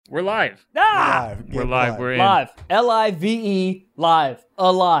We're live. We're live. We're in. Live. Live. Live.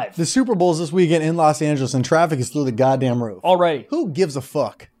 Alive. The Super Bowl's this weekend in Los Angeles, and traffic is through the goddamn roof. Already. Who gives a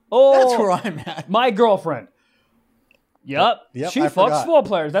fuck? Oh, That's where I'm at. My girlfriend. Yep. She I fucks forgot. football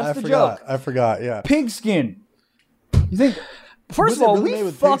players. That's the joke. I forgot, yeah. Pigskin. You think? First Was of it all, really we made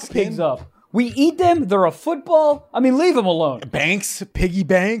with fuck pigskin? pigs up. We eat them. They're a football. I mean, leave them alone. Banks? Piggy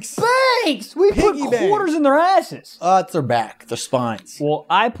banks? Banks. We put Piggy banks. quarters in their asses. It's their back, their spines. Well,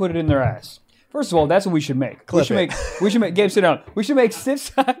 I put it in their ass. First of all, that's what we should make. Clip we should make. Gabe, sit down. We should make stiff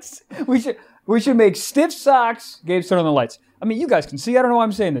socks. We should make stiff socks. Gabe, turn on the lights. I mean, you guys can see. I don't know why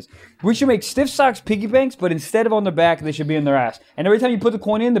I'm saying this. We should make stiff socks piggy banks, but instead of on their back, they should be in their ass. And every time you put the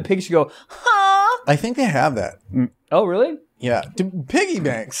coin in, the pig should go, huh? I think they have that. Oh, really? Yeah. Piggy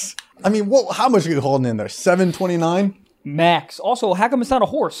banks. I mean, how much are you holding in there? $7.29? Max. Also, how come it's not a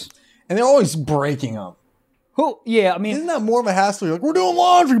horse? And they're always breaking them. Who? Yeah, I mean, Isn't that more of a hassle? You're like, we're doing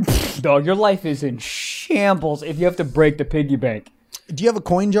laundry. dog, your life is in shambles if you have to break the piggy bank. Do you have a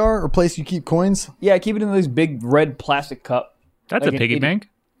coin jar or place you keep coins? Yeah, I keep it in this big red plastic cup. That's Like a piggy bank.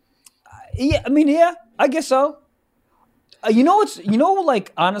 Yeah, I mean, yeah, I guess so.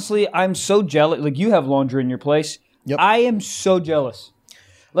 Like, honestly, I'm so jealous. Like, you have laundry in your place. Yep. I am so jealous.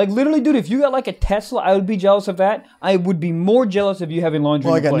 Like, literally, dude, if you got, like, a Tesla, I would be jealous of that. I would be more jealous of you having laundry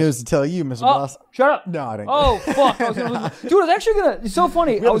Well, I in your got place. news to tell you, Mr. Oh, Boss. shut up. No, I didn't. Oh, fuck. Dude, I was actually going to... It's so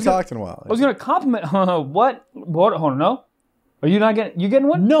funny. We haven't talked in a while. I was going to compliment... What? Hold on, no? Are you not getting... You getting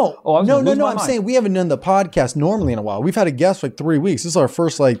one? No. Oh, I was no. gonna lose my I'm mind. saying we haven't done the podcast normally in a while. We've had a guest for like 3 weeks. This is our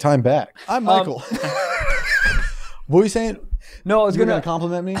first time back. I'm Michael. What were you saying? No, I was You were going going to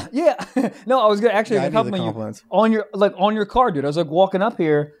compliment me? Yeah. No, I was going to actually Yeah, I need the compliment compliments. you on your car, dude. I was like walking up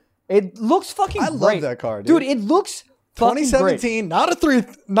here. It looks fucking I great. love that car, dude. It looks fucking great. 2017, not a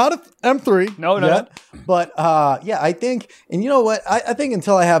M3. No. yet. But yeah, I think, and you know what? I think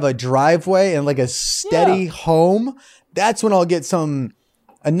until I have a driveway and like a steady home, that's when I'll get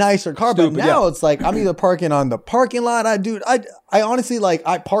a nicer car. Stupid, but now yeah. it's like I'm either parking on the parking lot. I honestly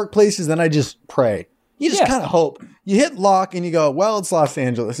I park places, then I just pray. You just Yeah. kind of hope. You hit lock and you go, well, it's Los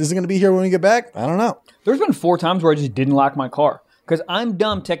Angeles. Is it going to be here when we get back? I don't know. There's been 4 times where I just didn't lock my car because I'm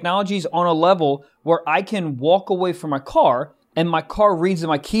dumb. Technology's on a level where I can walk away from my car and my car reads that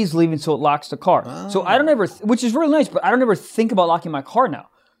my key's leaving, so it locks the car. So I don't ever, which is really nice, but I don't ever think about locking my car now.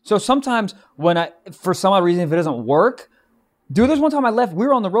 So sometimes when for some odd reason, if it doesn't work, dude, there's one time we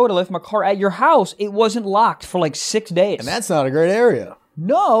were on the road, I left my car at your house. It wasn't locked for like 6 days. And that's not a great area.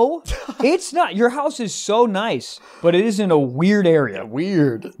 No, it's not. Your house is so nice, but it is in a weird area.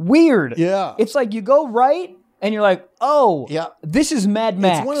 Weird. Weird. Yeah. It's like you go right and you're like, oh, Yeah. this is Mad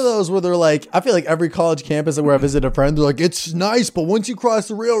Max. It's one of those where they're like, I feel like every college campus where I visit a friend, they're like, it's nice, but once you cross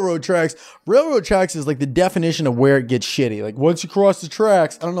the railroad tracks is like the definition of where it gets shitty. Like once you cross the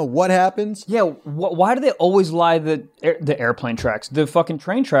tracks, I don't know what happens. Yeah, why do they always lie the airplane tracks, the fucking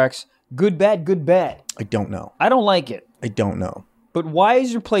train tracks, good, bad, good, bad? I don't know. I don't like it. I don't know. But why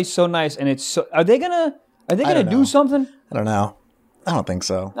is your place so nice and it's so... Are they gonna don't do know. something? I don't know. I don't think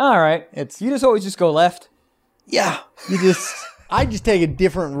so. All right. It's- You just always just go left. Yeah. I just take a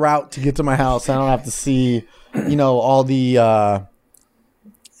different route to get to my house. I don't have to see, all the, I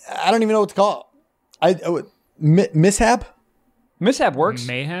don't even know what to call it. Mishap? Mishap works.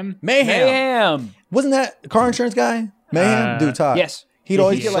 Mayhem. Mayhem. Wasn't that car insurance guy? Mayhem? Dude's hot. Yes. He'd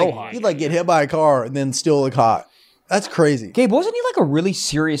always He's get so hot. he'd get hit by a car and then still look hot. That's crazy. Gabe, wasn't he like a really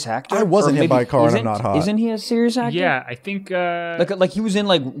serious actor? I wasn't Or hit by maybe a car and I'm isn't- not hot. Isn't he a serious actor? Yeah, I think. Like he was in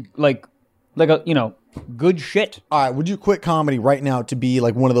like a good shit. All right, would you quit comedy right now to be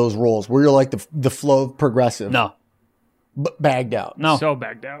like one of those roles where you're like the flow of progressive? No. Bagged out. No. so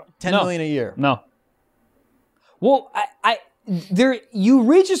bagged out. 10 No. million a year. No. Well, you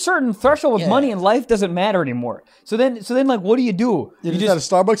reach a certain threshold with Yeah. money and life doesn't matter anymore. So then like what do? You just at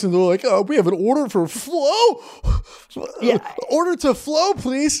a Starbucks and they're like, oh, we have an order for Flow. Yeah. Order to Flow,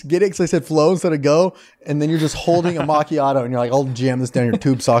 please. Get it? Because I said Flow instead of Go. And then you're just holding a macchiato and you're like, I'll jam this down your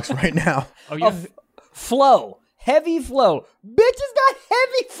tube socks right now. Oh, you have, flow. Heavy flow. Bitches got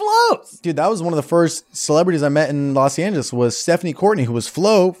heavy flows. Dude, that was one of the first celebrities I met in Los Angeles was Stephanie Courtney, who was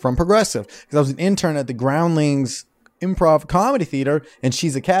Flo from Progressive. Because I was an intern at the Groundlings Improv Comedy Theater, and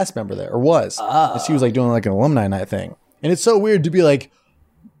she's a cast member there, or was. And she was like doing like an alumni night thing. And it's so weird to be like,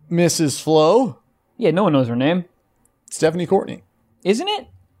 Mrs. Flo, Yeah, no one knows her name. Stephanie Courtney. Isn't it?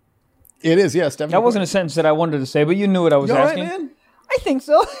 It is, yeah, Stephanie That wasn't a sentence that I wanted to say, but you knew what I was You all right, asking. man? I think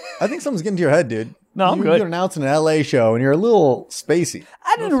so. I think something's getting to your head, dude. No, I'm you, good. You're announcing an LA show, and you're a little spacey.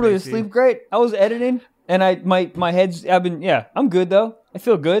 I didn't really sleep great. I was editing, and my head's. I'm good though. I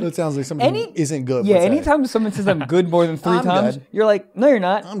feel good. That sounds like somebody who isn't good. Yeah, would say. anytime someone says I'm good more than 3 I'm times, good. you're like, no, you're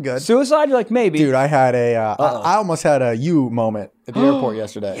not. I'm good. Suicide, you're like, maybe. Dude, I had I almost had a you moment at the airport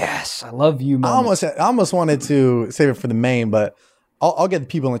yesterday. Yes, I love you, I moments. almost wanted to save it for the main, but I'll get the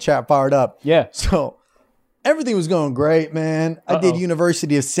people in the chat fired up. Yeah. So everything was going great, man. I did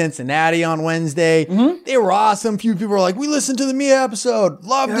University of Cincinnati on Wednesday. Mm-hmm. They were awesome. Few people were like, we listened to the Mia episode.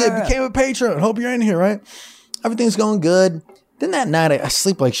 Loved it. Became a patron. Hope you're in here, right? Everything's going good. Then that night, I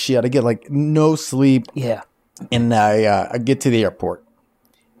sleep like shit. I get like no sleep. Yeah. And I get to the airport.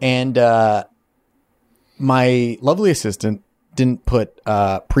 And my lovely assistant didn't put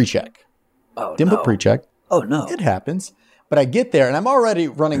pre-check. Oh, Didn't put pre-check. Oh, no. It happens. But I get there and I'm already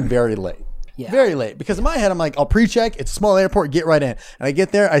running very late. Yeah. Very late. Because in my head, I'm like, I'll pre-check. It's a small airport. Get right in. And I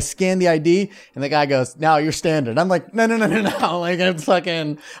get there. I scan the ID. And the guy goes, now you're standard. I'm like, no. Like,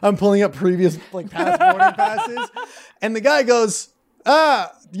 I'm pulling up previous like passporting passes. And the guy goes,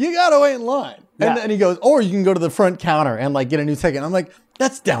 you got to wait in line. And then he goes, or you can go to the front counter and like get a new ticket. And I'm like,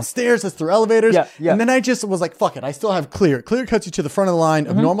 that's downstairs. That's through elevators. Yeah. And then I just was like, fuck it. I still have clear. Clear cuts you to the front of the line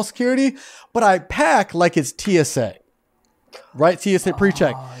of normal security. But I pack like it's TSA. Right? TSA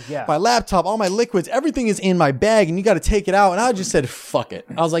pre-check. Yeah. My laptop, all my liquids, everything is in my bag and you got to take it out. And I just said, fuck it.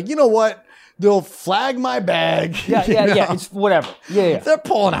 I was like, you know what? They'll flag my bag. Yeah. you know? It's whatever. Yeah. They're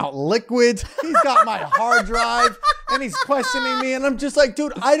pulling out liquids. He's got my hard drive and he's questioning me. And I'm just like,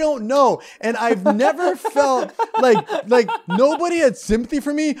 dude, I don't know. And I've never felt like nobody had sympathy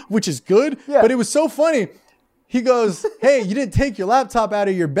for me, which is good. Yeah. But it was so funny. He goes, hey, you didn't take your laptop out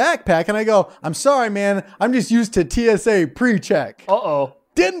of your backpack. And I go, I'm sorry, man. I'm just used to TSA pre-check. Uh-oh.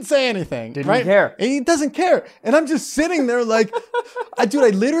 Didn't say anything. Didn't care. And he doesn't care. And I'm just sitting there like, I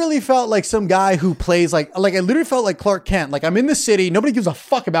literally felt like some guy who plays like I literally felt like Clark Kent. Like I'm in the city. Nobody gives a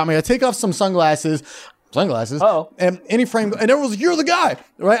fuck about me. I take off some sunglasses. Uh-oh. And any frame, and everyone was like, you're the guy,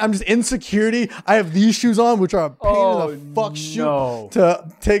 right? I'm just in security. I have these shoes on, which are a pain in the fuck shoe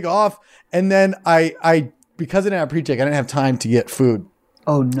to take off. And then I because I didn't have pre-check, I didn't have time to get food.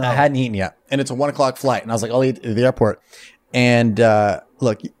 Oh, no. I hadn't eaten yet. And it's a 1:00 flight. And I was like, I'll eat at the airport. And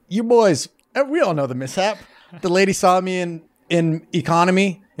look, you boys, we all know the mishap. The lady saw me in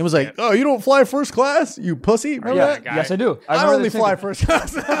economy and was like, oh, you don't fly first class, you pussy? Remember that? Yes, I do. I only fly first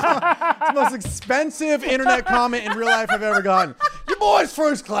class. It's the most expensive internet comment in real life I've ever gotten. Your boy's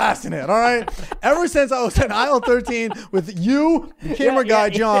first class in it, all right? Ever since I was in aisle 13 with you, the camera guy,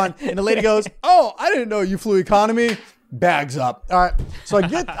 John, and the lady goes, oh, I didn't know you flew economy. Bags up. All right. So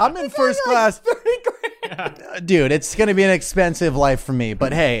I'm in first class. Dude, it's going to be an expensive life for me.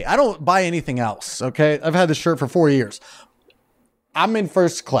 But hey, I don't buy anything else, okay? I've had this shirt for 4 years. I'm in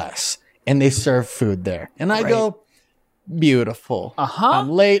first class and they serve food there. And I go, beautiful. I'm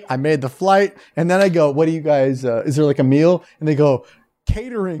late. I made the flight. And then I go, what do you guys, is there like a meal? And they go,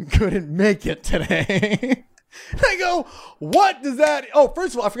 catering couldn't make it today. And I go, what does that? Oh,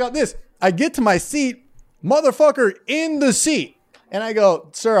 first of all, I forgot this. I get to my seat, motherfucker in the seat. And I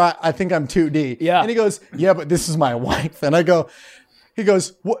go, sir, I think I'm 2D. Yeah. And he goes, yeah, but this is my wife. And he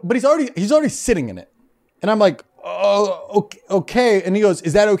goes, what? But he's already sitting in it. And I'm like, oh, okay. And he goes,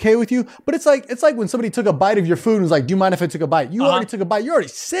 is that okay with you? But it's like when somebody took a bite of your food and was like, do you mind if I took a bite? You already took a bite. You're already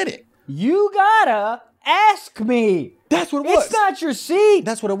sitting. You gotta ask me. That's what it was. It's not your seat.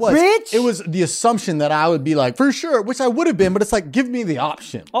 That's what it was. Bitch. It was the assumption that I would be like, for sure, which I would have been, but it's like, give me the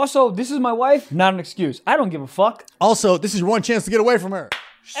option. Also, this is my wife. Not an excuse. I don't give a fuck. Also, this is your one chance to get away from her.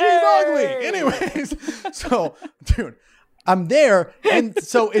 She's ugly. Anyways, so, dude, I'm there. And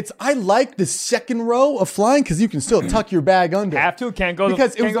so I like the second row of flying because you can still tuck your bag under. Have to. Can't go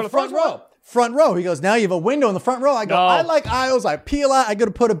because it was the front row. Front row. He goes, now you have a window in the front row. I go, I like aisles. I peel out. I go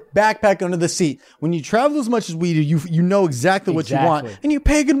to put a backpack under the seat. When you travel as much as we do, you know exactly what you want and you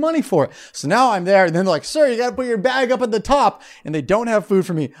pay good money for it. So now I'm there and then they're like, sir, you got to put your bag up at the top and they don't have food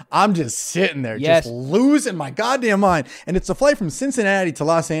for me. I'm just sitting there, just losing my goddamn mind. And it's a flight from Cincinnati to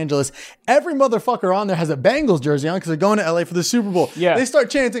Los Angeles. Every motherfucker on there has a Bengals jersey on because they're going to LA for the Super Bowl. Yeah. They start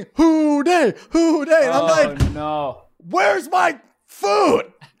chanting, who day, who day. And I'm like, no. Where's my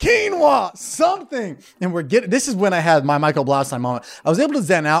food? Quinoa, something. And this is when I had my Michael Blaustein moment. I was able to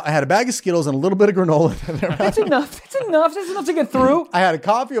zen out. I had a bag of Skittles and a little bit of granola. That's enough. That's enough. That's enough to get through. I had a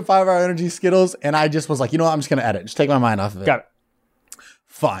coffee, a 5 Hour Energy, Skittles, and I just was like, you know what? I'm just going to edit. Just take my mind off of it. Got it.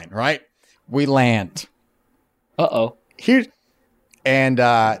 Fine, right? We land. Uh-oh. Here. And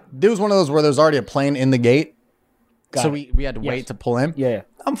there was one of those where there was already a plane in the gate. So we had to wait to pull in. Yeah.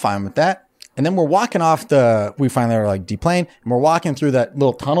 I'm fine with that. And then we're walking off we finally are like deplane, and we're walking through that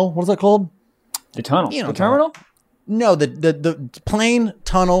little tunnel. What is that called? The tunnel. You know, the terminal? No, the plane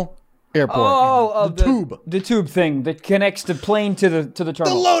tunnel airport. The tube. The tube thing that connects the plane to the The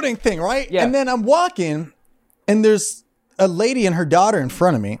terminal. loading thing, right? Yeah. And then I'm walking, and there's a lady and her daughter in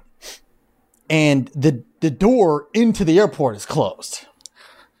front of me, and the door into the airport is closed.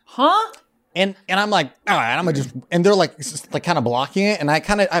 Huh? And I'm like, all right, I'm gonna just, and they're like, it's just like kind of blocking it. And I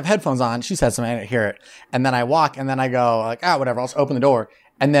have headphones on. She said something, I didn't hear it. And then I walk, and then I go like, whatever, I'll just open the door.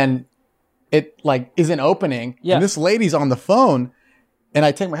 And then it like isn't opening. Yeah. And this lady's on the phone, and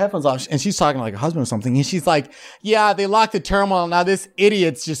I take my headphones off, and she's talking to like a husband or something. And she's like, yeah, they locked the terminal. Now this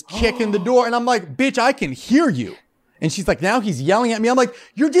idiot's just kicking the door. And I'm like, bitch, I can hear you. And she's like, now he's yelling at me. I'm like,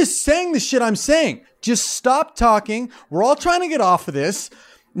 you're just saying the shit I'm saying. Just stop talking. We're all trying to get off of this.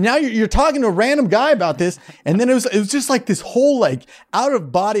 Now you're talking to a random guy about this. And then it was just like this whole like out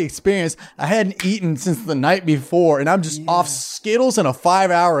of body experience. I hadn't eaten since the night before, and I'm just off Skittles and a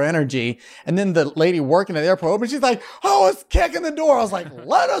 5-hour energy. And then the lady working at the airport opened, she's like, oh, it's kicking the door. I was like,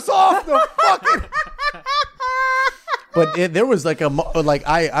 let us off the fucking. But there was like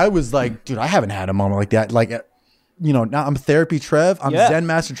I was like, dude, I haven't had a moment like that. Like, you know, now I'm therapy Trev. I'm Zen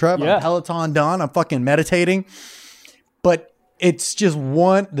Master Trev. Yeah. I'm Peloton Don. I'm fucking meditating. But it's just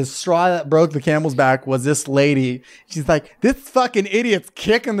the straw that broke the camel's back was this lady. She's like, this fucking idiot's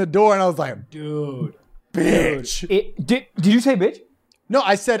kicking the door. And I was like, dude, bitch. Did you say bitch? No,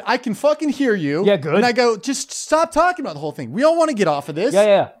 I said, I can fucking hear you. Yeah, good. And I go, just stop talking about the whole thing. We all want to get off of this.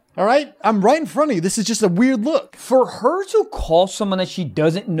 Yeah. All right? I'm right in front of you. This is just a weird look. For her to call someone that she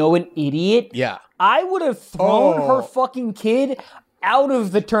doesn't know an idiot, Yeah. I would have thrown her fucking kid out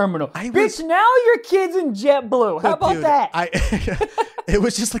of the terminal. Bitch, now your kid's in JetBlue. How about Dude, that? It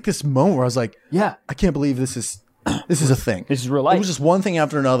was just like this moment where I was like, Yeah. I can't believe this is a thing. This is real life. It was just one thing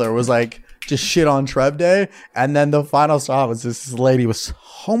after another. It was like just shit on Trev Day. And then the final straw was this lady with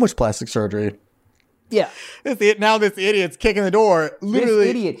so much plastic surgery. Yeah. Now this idiot's kicking the door. Literally. This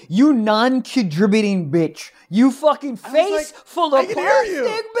idiot. You non-contributing bitch. You fucking face like, full I of can hear you.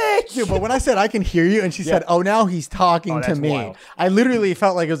 plastic bitch. Dude, but when I said I can hear you, and she said, oh, now he's talking to that's me. wild. I literally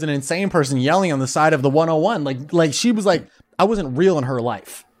felt like it was an insane person yelling on the side of the 101. Like she was like, I wasn't real in her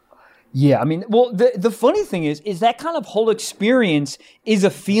life. Yeah, I mean, well, the funny thing is that kind of whole experience is a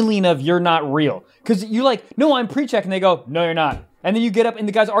feeling of you're not real. Because you're like, no, I'm pre-check, and they go, no, you're not. And then you get up, and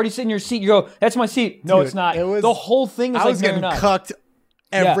the guy's already sitting in your seat. You go, that's my seat. No, Dude, it's not. it was- The whole thing is I like, was no, you're getting not. cucked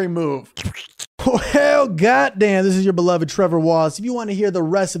every move. Well, goddamn, this is your beloved Trevor Wallace. If you want to hear the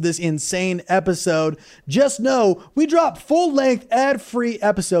rest of this insane episode, just know we drop full-length, ad-free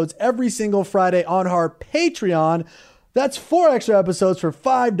episodes every single Friday on our Patreon. That's 4 extra episodes for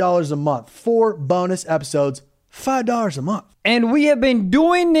 $5 a month. 4 bonus episodes, $5 a month. And we have been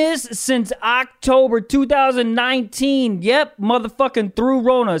doing this since October 2019. Yep, motherfucking through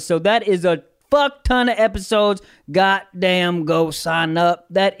Rona. So that is a fuck ton of episodes. Goddamn, go sign up.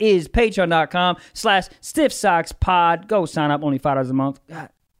 That is patreon.com/stiffsockspod. Go sign up, only $5 a month. God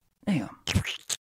damn.